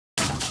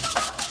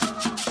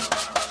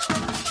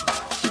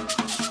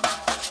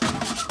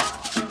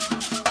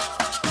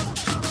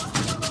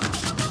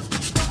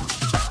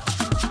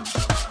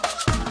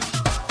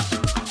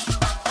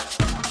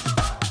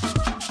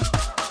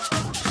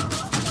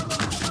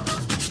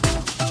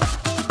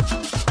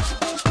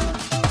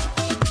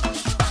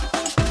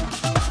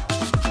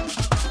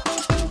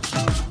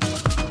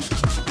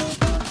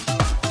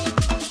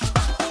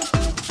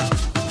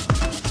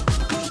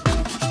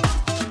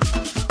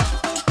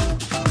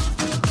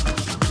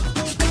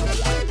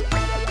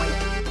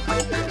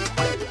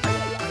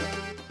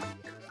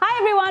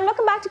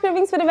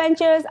Cravings Food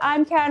Adventures.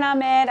 I'm Karen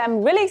Ahmed.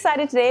 I'm really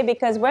excited today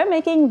because we're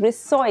making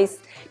Rissois.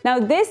 Now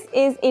this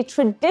is a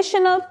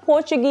traditional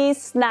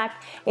Portuguese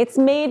snack. It's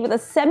made with a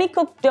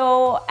semi-cooked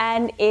dough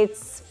and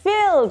it's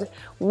filled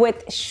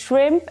with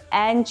shrimp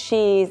and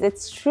cheese.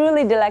 It's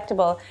truly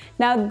delectable.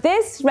 Now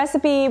this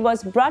recipe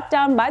was brought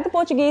down by the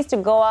Portuguese to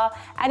Goa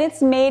and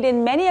it's made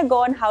in many a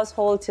Goan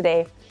household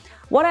today.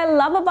 What I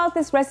love about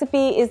this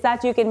recipe is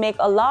that you can make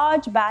a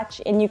large batch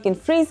and you can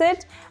freeze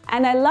it.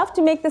 And I love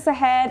to make this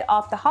ahead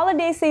of the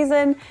holiday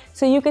season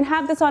so you can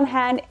have this on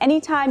hand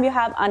anytime you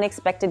have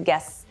unexpected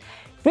guests.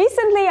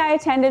 Recently, I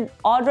attended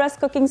Audrey's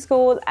cooking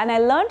school and I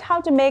learned how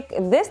to make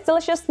this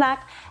delicious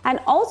snack and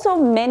also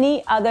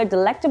many other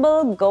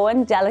delectable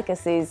Goan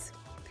delicacies.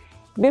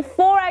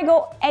 Before I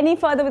go any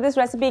further with this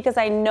recipe, because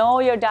I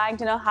know you're dying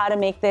to know how to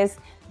make this,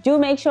 do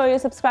make sure you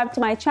subscribe to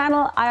my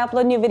channel. I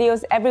upload new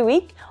videos every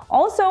week.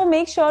 Also,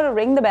 make sure to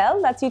ring the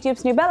bell. That's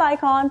YouTube's new bell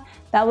icon.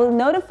 That will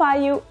notify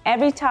you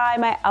every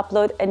time I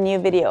upload a new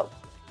video.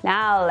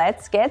 Now,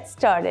 let's get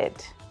started.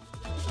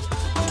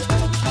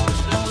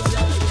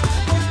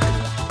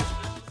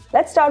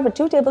 Let's start with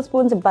 2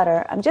 tablespoons of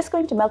butter. I'm just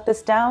going to melt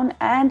this down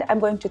and I'm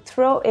going to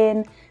throw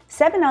in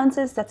 7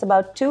 ounces, that's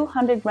about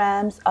 200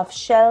 grams of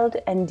shelled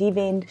and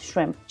deveined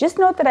shrimp. Just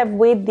note that I've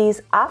weighed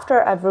these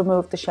after I've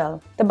removed the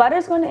shell. The butter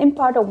is going to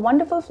impart a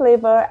wonderful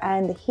flavor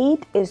and the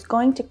heat is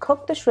going to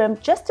cook the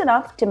shrimp just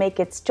enough to make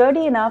it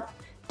sturdy enough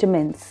to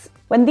mince.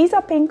 When these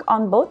are pink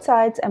on both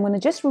sides, I'm going to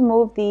just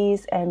remove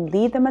these and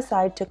leave them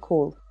aside to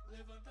cool.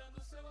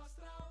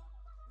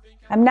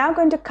 I'm now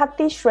going to cut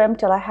these shrimp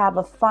till I have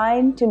a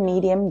fine to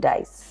medium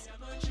dice.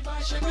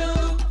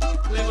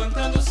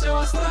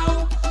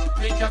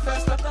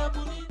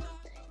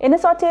 In a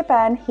saute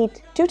pan,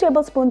 heat 2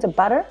 tablespoons of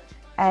butter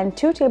and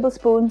 2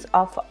 tablespoons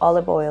of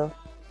olive oil.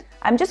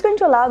 I'm just going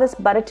to allow this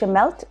butter to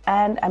melt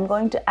and I'm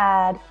going to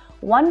add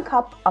 1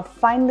 cup of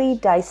finely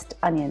diced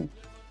onion.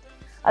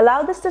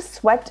 Allow this to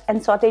sweat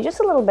and saute just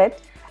a little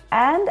bit,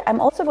 and I'm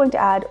also going to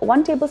add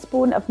 1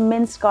 tablespoon of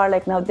minced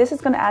garlic. Now this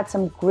is going to add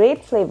some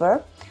great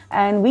flavor,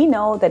 and we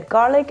know that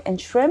garlic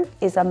and shrimp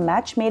is a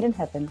match made in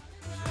heaven.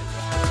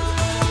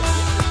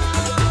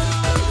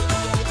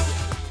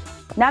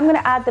 Now I'm going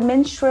to add the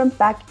minced shrimp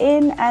back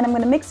in and I'm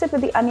going to mix it with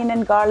the onion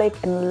and garlic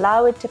and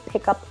allow it to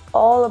pick up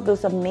all of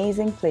those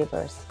amazing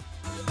flavors.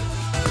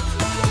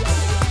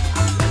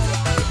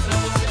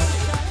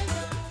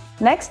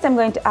 Next, I'm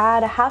going to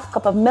add a half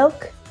cup of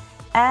milk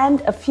and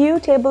a few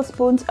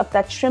tablespoons of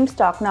that shrimp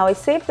stock. Now I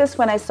saved this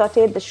when I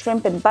sauteed the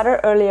shrimp in butter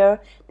earlier.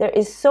 There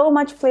is so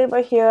much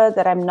flavor here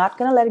that I'm not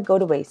going to let it go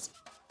to waste.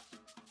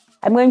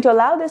 I'm going to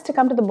allow this to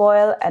come to the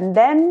boil and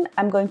then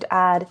I'm going to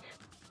add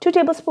 2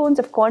 tablespoons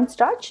of corn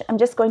starch. I'm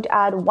just going to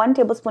add 1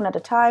 tablespoon at a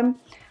time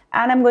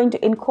and I'm going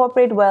to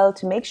incorporate well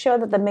to make sure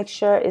that the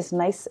mixture is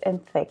nice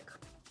and thick.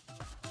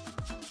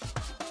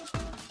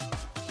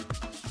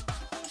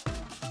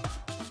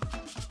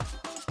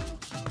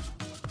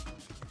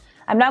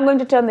 I'm now going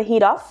to turn the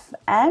heat off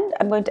and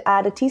I'm going to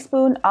add a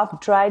teaspoon of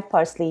dried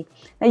parsley.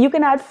 Now you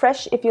can add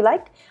fresh if you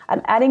like.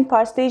 I'm adding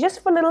parsley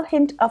just for a little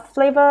hint of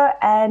flavor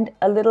and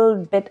a little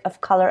bit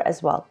of color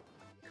as well.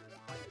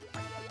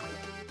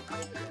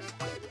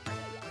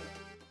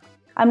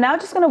 I'm now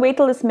just going to wait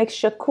till this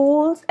mixture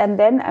cools and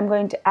then I'm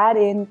going to add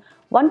in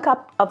 1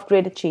 cup of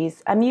grated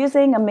cheese. I'm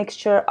using a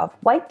mixture of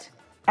white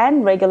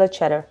and regular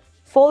cheddar.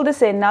 Fold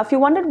this in. Now if you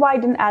wondered why I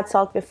didn't add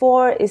salt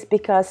before, is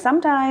because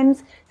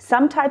sometimes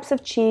some types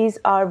of cheese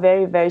are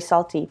very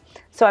salty.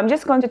 So I'm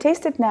just going to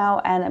taste it now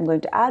and I'm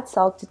going to add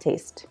salt to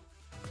taste.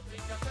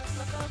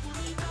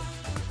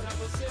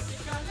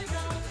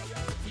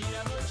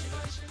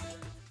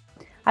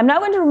 I'm now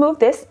going to remove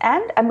this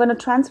and I'm going to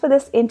transfer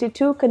this into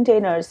 2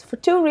 containers for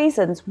 2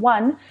 reasons.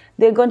 1,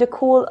 they're going to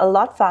cool a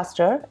lot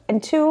faster,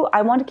 and 2,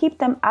 I want to keep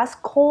them as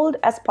cold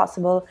as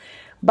possible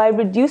by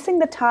reducing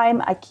the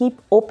time I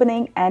keep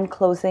opening and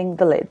closing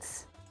the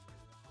lids.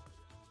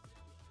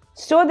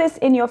 Store this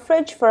in your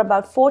fridge for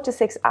about 4 to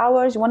 6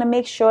 hours. You want to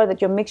make sure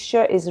that your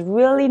mixture is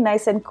really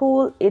nice and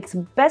cool. It's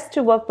best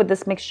to work with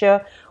this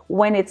mixture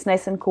when it's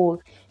nice and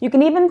cool. You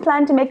can even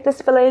plan to make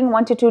this filling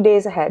 1 to 2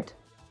 days ahead.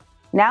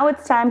 Now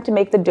it's time to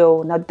make the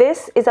dough. Now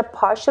this is a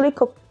partially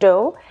cooked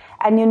dough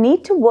and you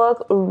need to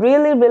work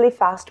really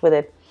fast with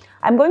it.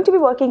 I'm going to be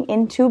working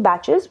in 2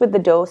 batches with the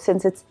dough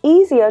since it's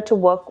easier to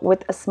work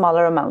with a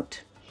smaller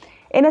amount.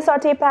 In a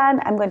saute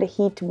pan, I'm going to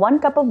heat 1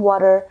 cup of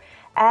water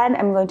and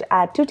I'm going to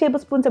add 2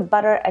 tablespoons of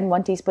butter and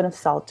 1 teaspoon of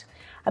salt.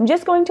 I'm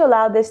just going to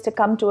allow this to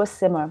come to a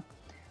simmer.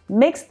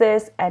 Mix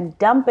this and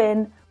dump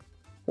in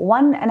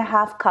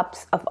 1.5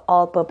 cups of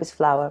all-purpose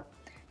flour.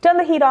 Turn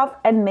the heat off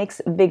and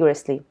mix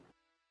vigorously.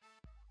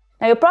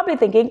 Now you're probably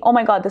thinking, oh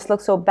my god, this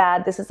looks so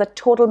bad. This is a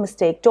total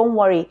mistake. Don't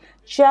worry.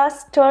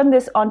 Just turn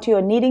this onto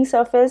your kneading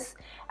surface.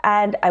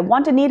 And I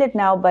want to knead it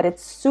now, but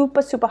it's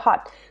super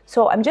hot.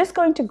 So I'm just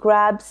going to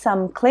grab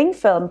some cling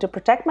film to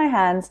protect my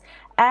hands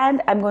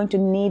and I'm going to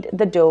knead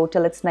the dough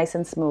till it's nice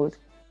and smooth.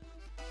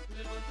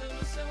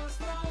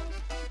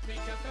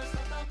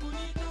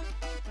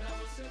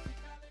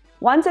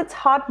 Once it's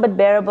hot but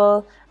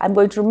bearable, I'm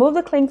going to remove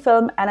the cling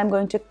film and I'm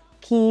going to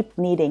keep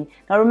kneading.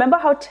 Now remember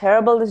how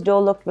terrible this dough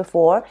looked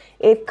before?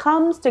 It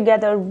comes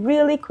together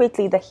really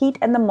quickly. The heat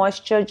and the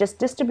moisture just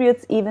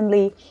distributes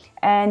evenly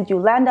and you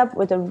land up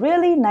with a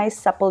really nice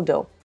supple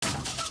dough.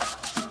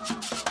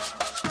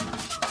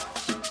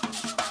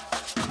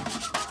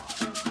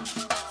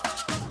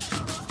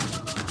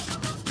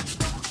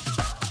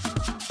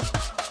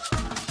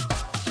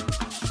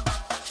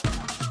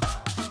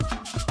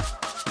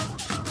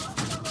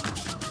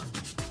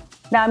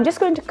 Now I'm just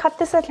going to cut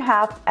this in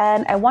half,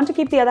 and I want to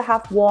keep the other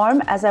half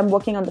warm as I'm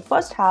working on the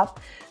first half.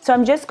 So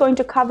I'm just going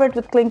to cover it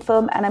with cling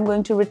film and I'm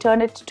going to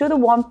return it to the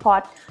warm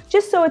pot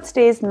just so it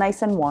stays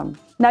nice and warm.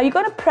 Now you're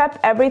going to prep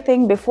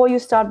everything before you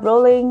start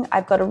rolling.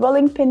 I've got a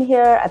rolling pin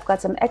here, I've got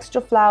some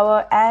extra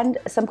flour and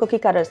some cookie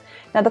cutters.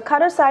 Now the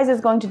cutter size is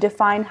going to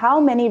define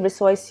how many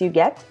rissois you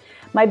get.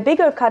 My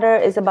bigger cutter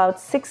is about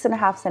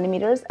 6.5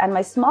 centimeters and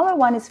my smaller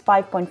one is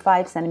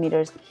 5.5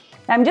 centimeters.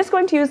 I'm just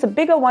going to use the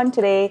bigger one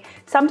today.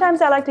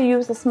 Sometimes I like to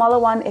use the smaller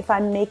one if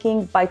I'm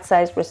making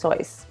bite-sized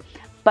rissois.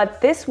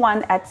 But this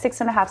one at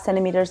 6.5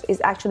 centimeters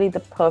is actually the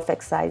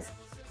perfect size.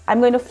 I'm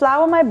going to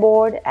flour my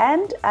board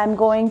and I'm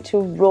going to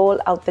roll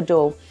out the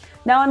dough.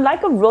 Now,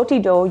 unlike a roti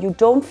dough, you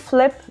don't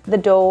flip the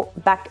dough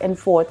back and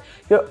forth.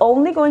 You're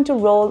only going to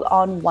roll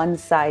on one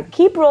side.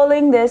 Keep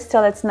rolling this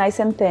till it's nice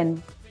and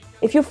thin.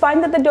 If you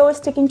find that the dough is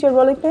sticking to your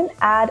rolling pin,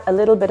 add a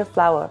little bit of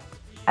flour.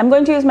 I'm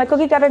going to use my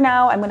cookie cutter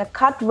now. I'm going to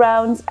cut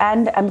rounds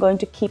and I'm going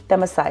to keep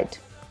them aside.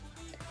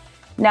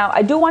 Now,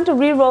 I do want to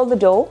re-roll the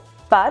dough,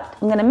 but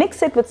I'm going to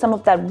mix it with some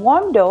of that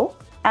warm dough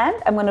and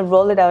I'm going to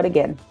roll it out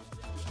again.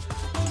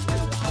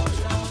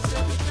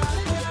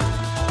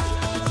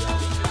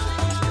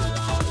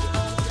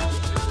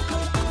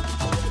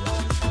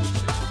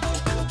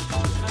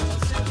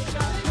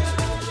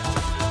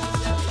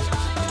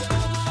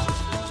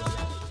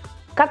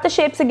 Cut the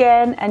shapes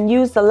again and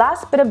use the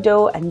last bit of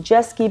dough and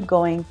just keep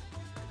going.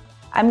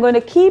 I'm going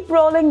to keep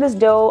rolling this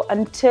dough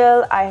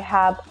until I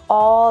have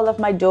all of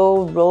my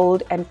dough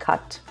rolled and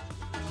cut.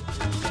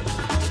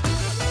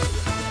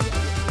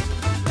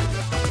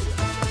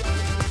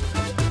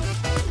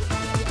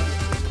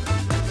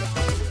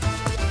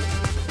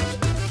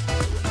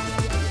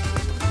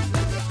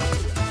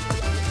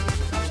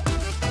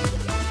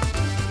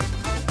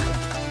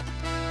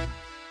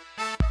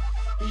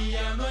 E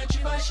a noite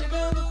vai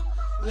chegando,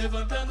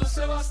 levantando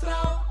seu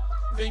astral.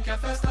 Vem que a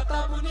festa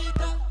tá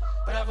bonita,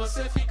 pra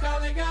você ficar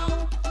legal.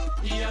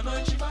 E a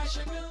noite vai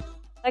chegando.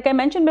 Like I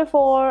mentioned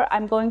before,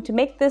 I'm going to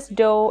make this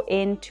dough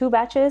in 2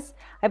 batches.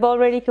 I've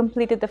already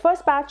completed the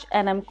first batch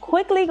and I'm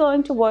quickly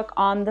going to work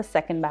on the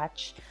second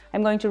batch.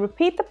 I'm going to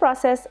repeat the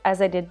process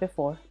as I did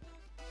before.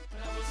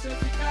 Pra você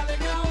ficar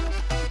legal.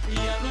 E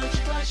a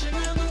noite vai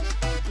chegando,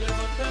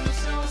 levantando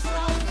seu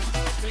astral.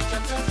 Vem que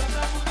a festa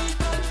tá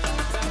bonita,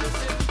 pra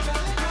você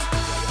ficar legal.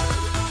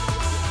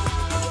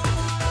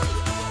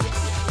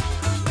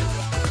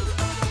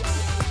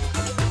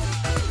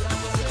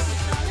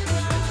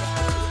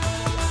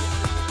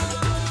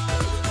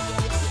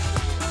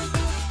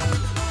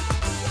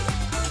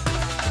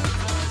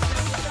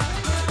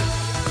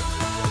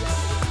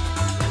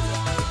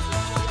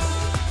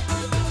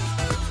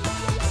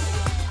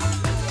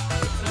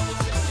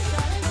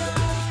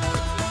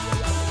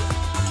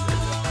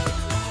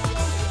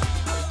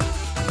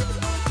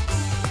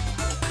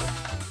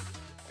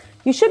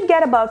 You should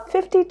get about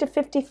 50 to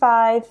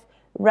 55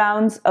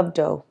 rounds of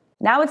dough.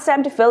 Now it's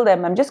time to fill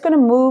them. I'm just going to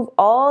move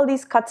all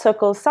these cut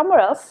circles somewhere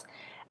else,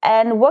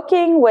 and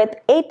working with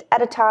 8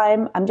 at a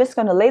time, I'm just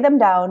going to lay them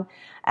down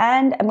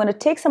and I'm going to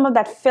take some of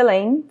that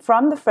filling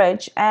from the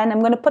fridge and I'm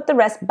going to put the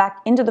rest back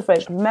into the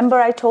fridge. Remember,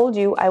 I told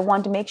you I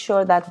want to make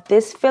sure that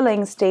this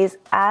filling stays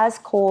as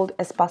cold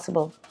as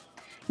possible.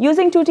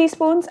 Using 2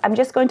 teaspoons, I'm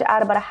just going to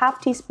add about a half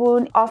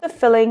teaspoon of the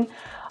filling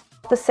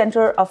to the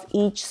center of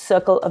each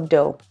circle of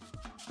dough.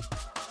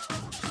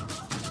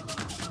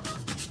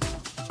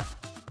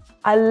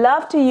 I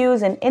love to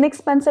use an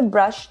inexpensive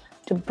brush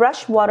to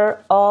brush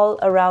water all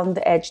around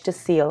the edge to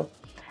seal.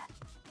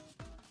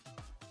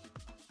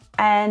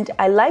 And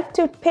I like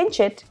to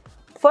pinch it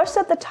first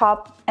at the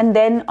top and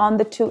then on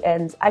the 2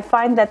 ends. I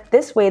find that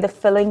this way the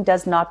filling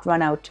does not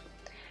run out.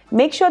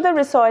 Make sure the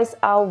rissois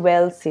are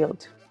well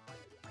sealed.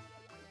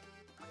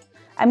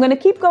 I'm going to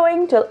keep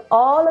going till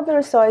all of the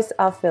rissois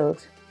are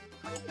filled.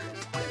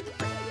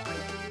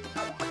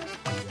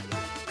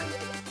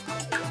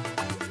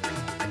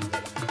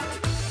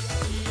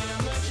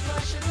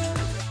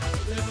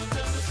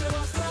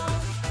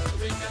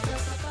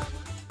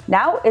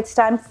 Now it's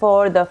time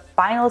for the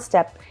final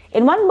step.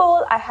 In one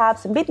bowl, I have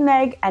some beaten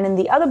egg, and in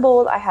the other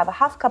bowl, I have a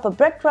half cup of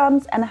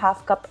breadcrumbs and a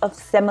half cup of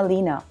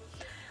semolina.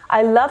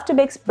 I love to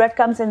mix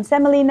breadcrumbs and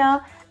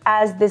semolina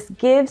as this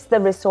gives the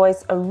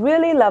rissois a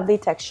really lovely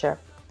texture.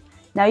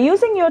 Now,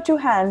 using your 2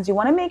 hands, you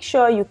want to make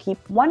sure you keep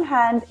one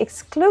hand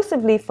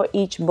exclusively for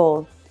each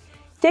bowl.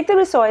 Take the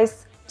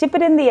rissois, dip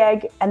it in the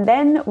egg, and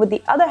then with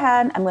the other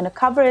hand, I'm going to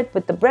cover it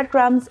with the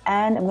breadcrumbs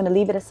and I'm going to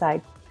leave it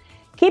aside.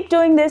 Keep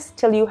doing this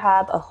till you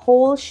have a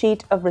whole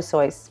sheet of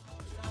rissois.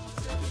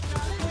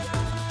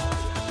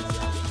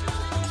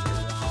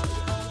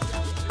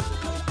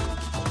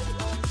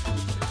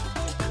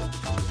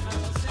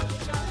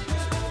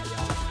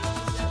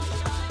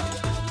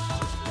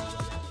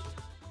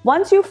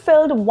 Once you've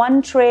filled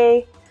one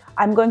tray,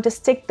 I'm going to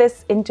stick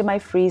this into my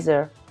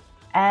freezer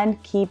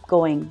and keep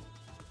going.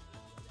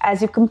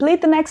 As you complete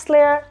the next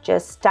layer,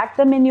 just stack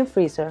them in your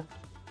freezer.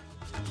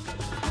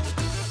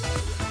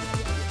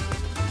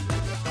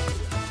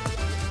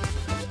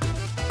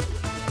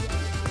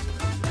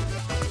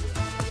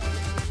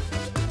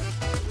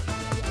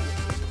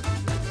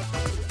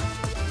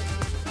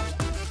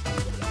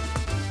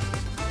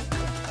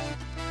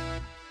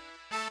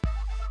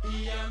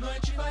 E a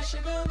noite vai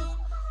chegando,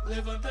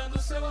 levantando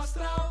seu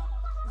astral.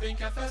 Vem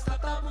que a festa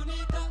tá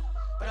bonita,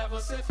 pra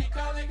você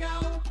ficar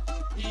legal.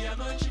 E a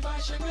noite vai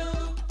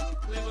chegando,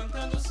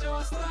 levantando seu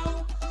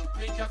astral.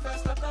 Vem que a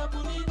festa tá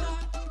bonita,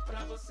 pra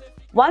você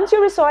ficar... Once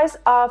your rissois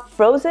are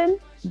frozen,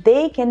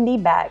 they can be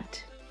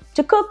bagged.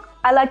 To cook,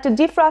 I like to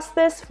defrost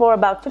this for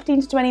about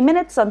 15 to 20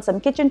 minutes on some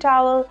kitchen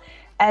towel.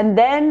 And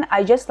then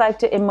I just like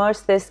to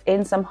immerse this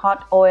in some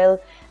hot oil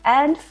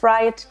and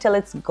fry it till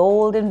it's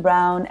golden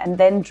brown, and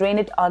then drain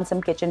it on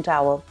some kitchen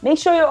towel. Make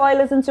sure your oil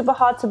isn't super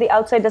hot so the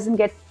outside doesn't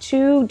get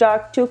too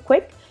dark too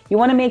quick. You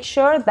want to make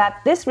sure that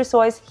this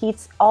rissois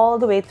heats all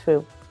the way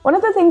through. One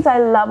of the things I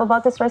love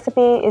about this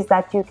recipe is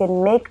that you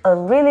can make a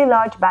really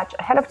large batch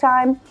ahead of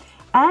time,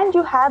 and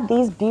you have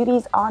these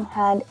beauties on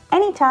hand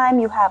anytime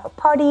you have a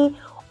party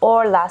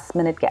or last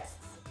minute guests.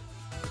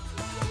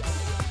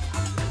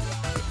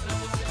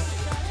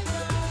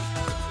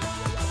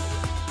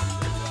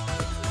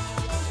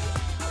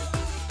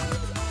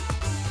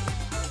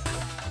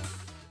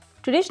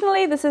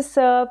 Traditionally, this is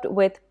served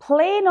with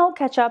plain old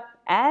ketchup,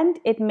 and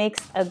it makes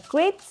a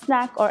great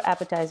snack or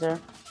appetizer.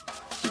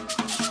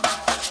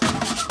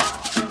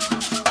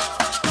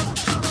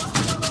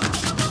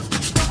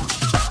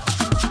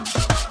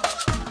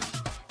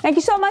 Thank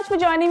you so much for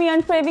joining me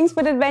on Kravings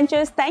Food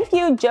Adventures. Thank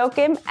you,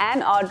 Joachim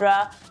and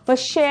Audra, for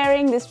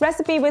sharing this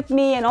recipe with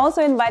me and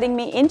also inviting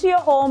me into your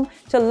home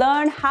to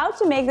learn how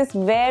to make this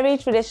very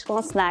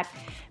traditional snack.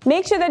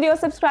 Make sure that you're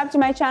subscribed to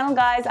my channel,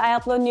 guys. I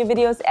upload new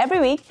videos every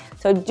week,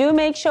 so do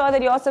make sure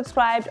that you're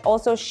subscribed.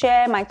 Also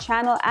share my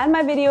channel and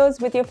my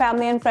videos with your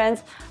family and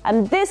friends.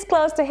 I'm this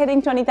close to hitting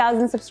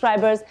 20,000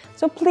 subscribers,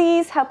 so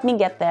please help me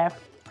get there.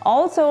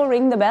 Also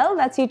ring the bell,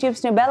 that's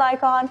YouTube's new bell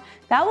icon.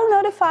 That will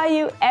notify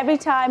you every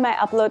time I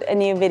upload a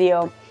new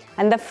video.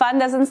 And the fun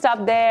doesn't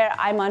stop there.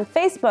 I'm on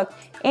Facebook,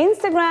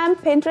 Instagram,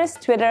 Pinterest,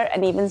 Twitter,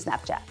 and even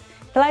Snapchat.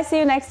 Till I see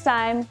you next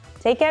time,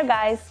 take care,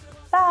 guys.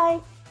 Bye.